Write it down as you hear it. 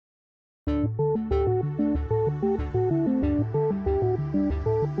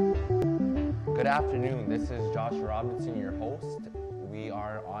Good afternoon. This is Josh Robinson, your host. We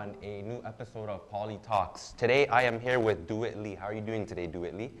are on a new episode of Politalks. Today I am here with Dewitt Lee. How are you doing today,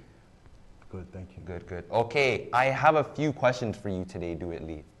 Dewitt Lee? Good, thank you. Good. Okay, I have a few questions for you today, Dewitt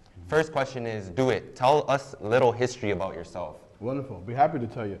Lee. First question is, Dewitt, tell us a little history about yourself. Wonderful. Be happy to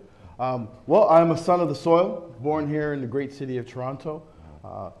tell you. Well, I'm a son of the soil, born here in the great city of Toronto.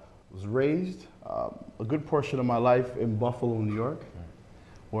 Was raised a good portion of my life in Buffalo, New York,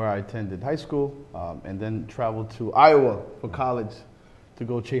 where I attended high school, and then traveled to Iowa for college to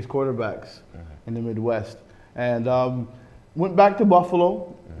go chase quarterbacks in the Midwest. And went back to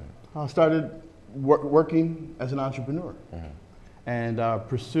Buffalo, started working as an entrepreneur, and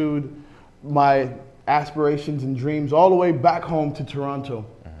pursued my aspirations and dreams all the way back home to Toronto,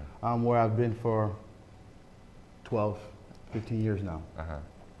 where I've been for 12, 15 years now.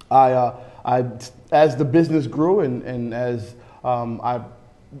 As the business grew and as I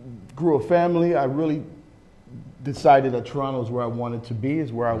grew a family, I really decided that Toronto is where I wanted to be,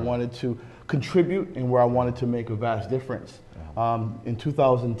 is where I wanted to contribute and where I wanted to make a vast difference. In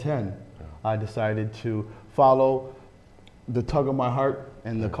 2010, I decided to follow the tug of my heart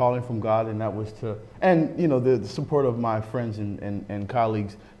and the calling from God, and that was to, and you know, the support of my friends and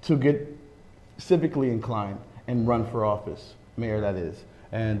colleagues to get civically inclined and run for office, mayor that is.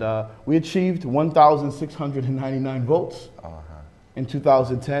 And we achieved 1,699 votes in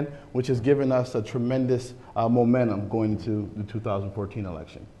 2010, which has given us a tremendous momentum going into the 2014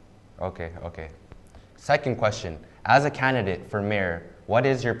 election. Okay. Second question, as a candidate for mayor, what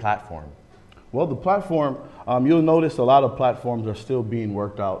is your platform? Well, the platform, you'll notice a lot of platforms are still being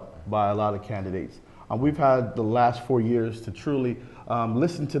worked out by a lot of candidates. We've had the last 4 years to truly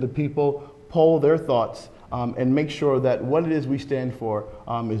listen to the people, poll their thoughts, and make sure that what it is we stand for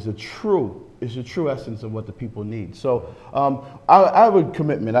is the true essence of what the people need. So I have a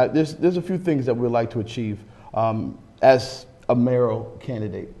commitment. There's a few things that we'd like to achieve as a mayoral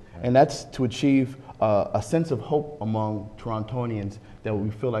candidate, and that's to achieve a sense of hope among Torontonians that we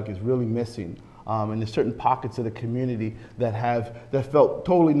feel like is really missing. And there's certain pockets of the community that felt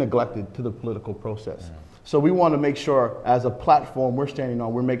totally neglected to the political process. So we want to make sure, as a platform we're standing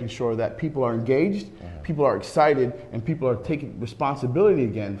on, we're making sure that people are engaged, people are excited, and people are taking responsibility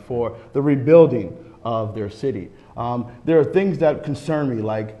again for the rebuilding of their city. There are things that concern me,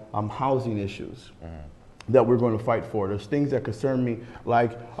 like housing issues that we're going to fight for. There's things that concern me,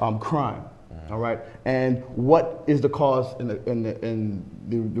 like crime. All right, and what is the cause and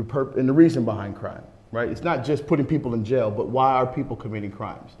the reason behind crime? Right, it's not just putting people in jail, but why are people committing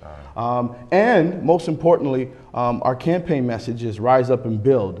crimes? And most importantly, our campaign message is rise up and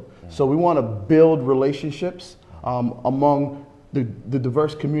build. So we want to build relationships among the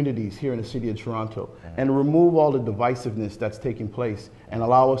diverse communities here in the city of Toronto, and remove all the divisiveness that's taking place, and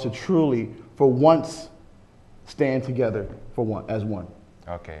allow us to truly, for once, stand together as one.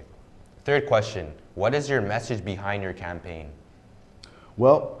 Okay. Third question, what is your message behind your campaign?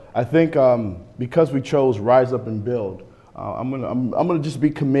 Well, I think because we chose Rise Up and Build, I'm gonna just be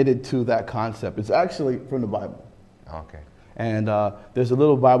committed to that concept. It's actually from the Bible. Okay. And there's a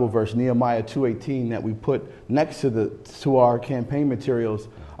little Bible verse, Nehemiah 2:18, that we put next to our campaign materials.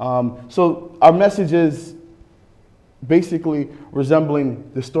 So our message is basically resembling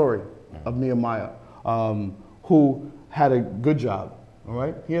the story of Nehemiah, who had a good job. All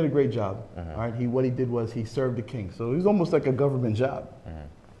right, he had a great job. All right, what he did was he served the king, so it was almost like a government job.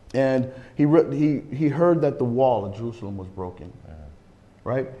 And he heard that the wall of Jerusalem was broken,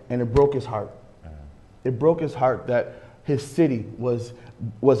 right? And it broke his heart. It broke his heart that his city was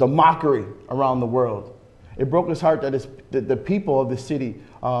a mockery around the world. It broke his heart that the people of the city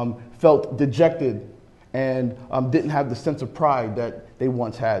felt dejected and didn't have the sense of pride that they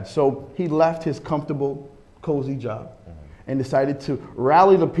once had. So he left his comfortable, cozy job and decided to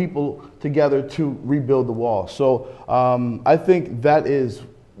rally the people together to rebuild the wall. So I think that is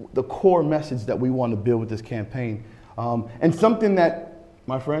the core message that we want to build with this campaign. And something that,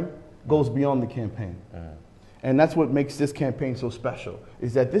 my friend, goes beyond the campaign. And that's what makes this campaign so special,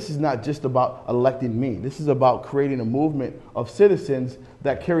 is that this is not just about electing me. This is about creating a movement of citizens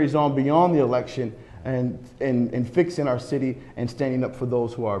that carries on beyond the election and fixing our city and standing up for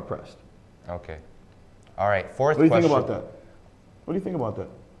those who are oppressed. Okay. All right, fourth question. What do you think about that? What do you think about that?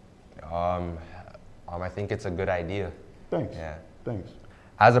 I think it's a good idea. Thanks. Yeah. Thanks.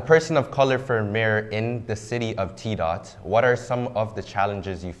 As a person of color for mayor in the city of T-Dot, what are some of the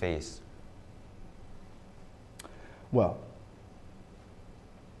challenges you face? Well,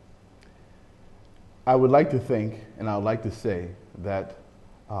 I would like to think, and I would like to say, that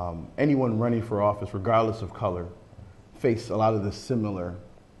anyone running for office, regardless of color, face a lot of the similar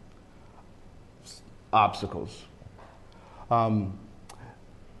obstacles. But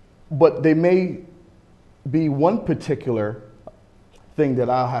there may be one particular thing that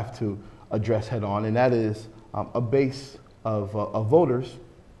I'll have to address head on, and that is a base of voters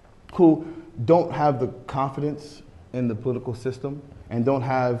who don't have the confidence in the political system and don't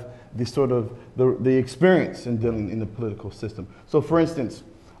have the sort of the experience in dealing in the political system. So, for instance,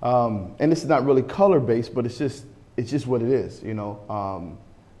 and this is not really color based, but it's just what it is. You know,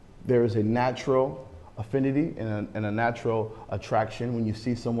 there is a natural affinity and a natural attraction when you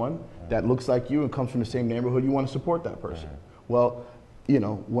see someone that looks like you and comes from the same neighborhood. You want to support that person. Well, you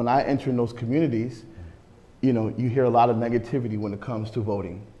know, when I enter in those communities, you know, you hear a lot of negativity when it comes to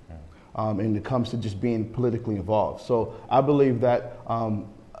voting, and it comes to just being politically involved. So I believe that,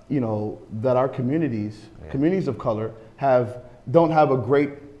 you know, that our communities of color don't have a great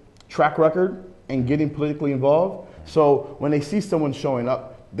track record in getting politically involved. So when they see someone showing up,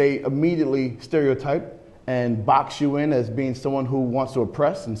 they immediately stereotype and box you in as being someone who wants to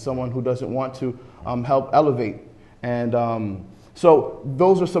oppress and someone who doesn't want to help elevate. And so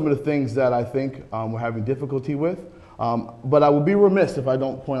those are some of the things that I think we're having difficulty with. But I would be remiss if I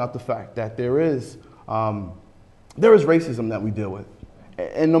don't point out the fact that there is racism that we deal with.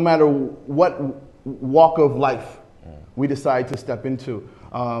 And no matter what walk of life we decide to step into,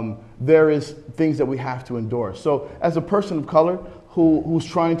 there is things that we have to endure. So as a person of color who's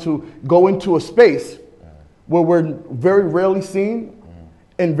trying to go into a space where we're very rarely seen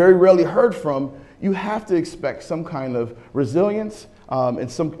and very rarely heard from, you have to expect some kind of resilience and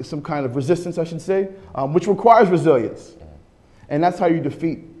some kind of resistance, I should say, which requires resilience. And that's how you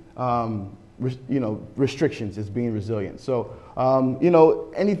defeat restrictions, is being resilient. So,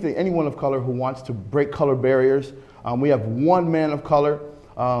 anyone of color who wants to break color barriers, we have one man of color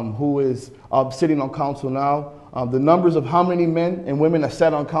who is sitting on council now. The numbers of how many men and women have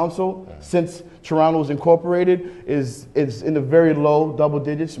sat on council since Toronto was incorporated is in the very low double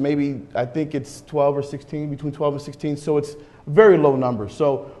digits. Maybe I think it's 12 or 16, between 12 and 16. So it's very low numbers.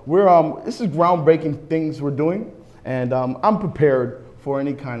 So this is groundbreaking things we're doing, and I'm prepared for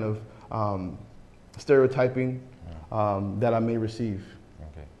any kind of stereotyping that I may receive.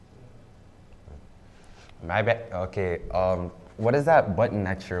 Okay. My bad. Okay. What is that button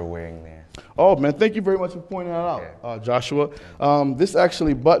that you're wearing there? Oh, man, thank you very much for pointing that out, Joshua. This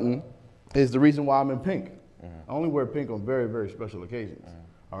actually button is the reason why I'm in pink. I only wear pink on very, very special occasions,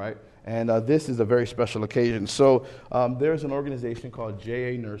 all right? And this is a very special occasion. So there's an organization called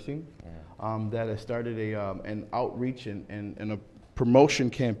JA Nursing that has started an outreach and a promotion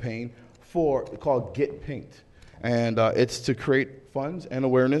campaign called Get Pinked. And it's to create funds and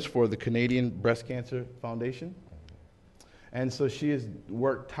awareness for the Canadian Breast Cancer Foundation. And so she has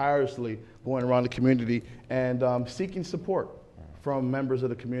worked tirelessly going around the community and seeking support from members of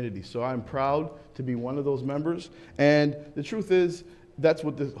the community. So I'm proud to be one of those members. And the truth is, that's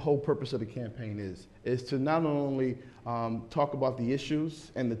what the whole purpose of the campaign is to not only talk about the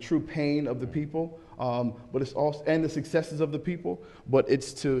issues and the true pain of the people, but it's also, and the successes of the people, but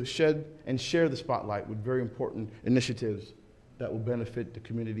it's to shed and share the spotlight with very important initiatives that will benefit the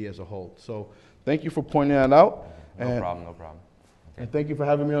community as a whole. So thank you for pointing that out. No problem. Okay. And thank you for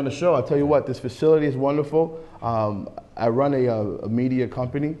having me on the show. I'll tell you what, this facility is wonderful. I run a media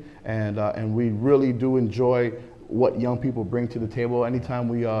company, and we really do enjoy what young people bring to the table. Anytime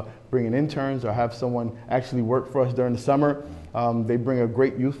we bring in interns or have someone actually work for us during the summer, they bring a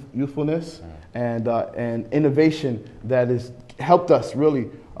great youthfulness and innovation that has helped us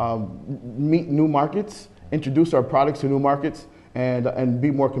really meet new markets, introduce our products to new markets, and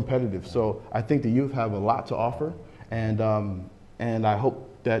be more competitive. So I think the youth have a lot to offer, and I hope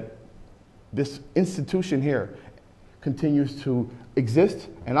that this institution here continues to exist,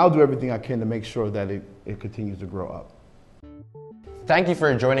 and I'll do everything I can to make sure that it continues to grow up. Thank you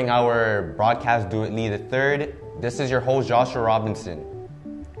for joining our broadcast, Dewitt Lee III. This is your host, Joshua Robinson.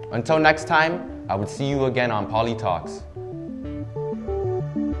 Until next time, I would see you again on Politalks.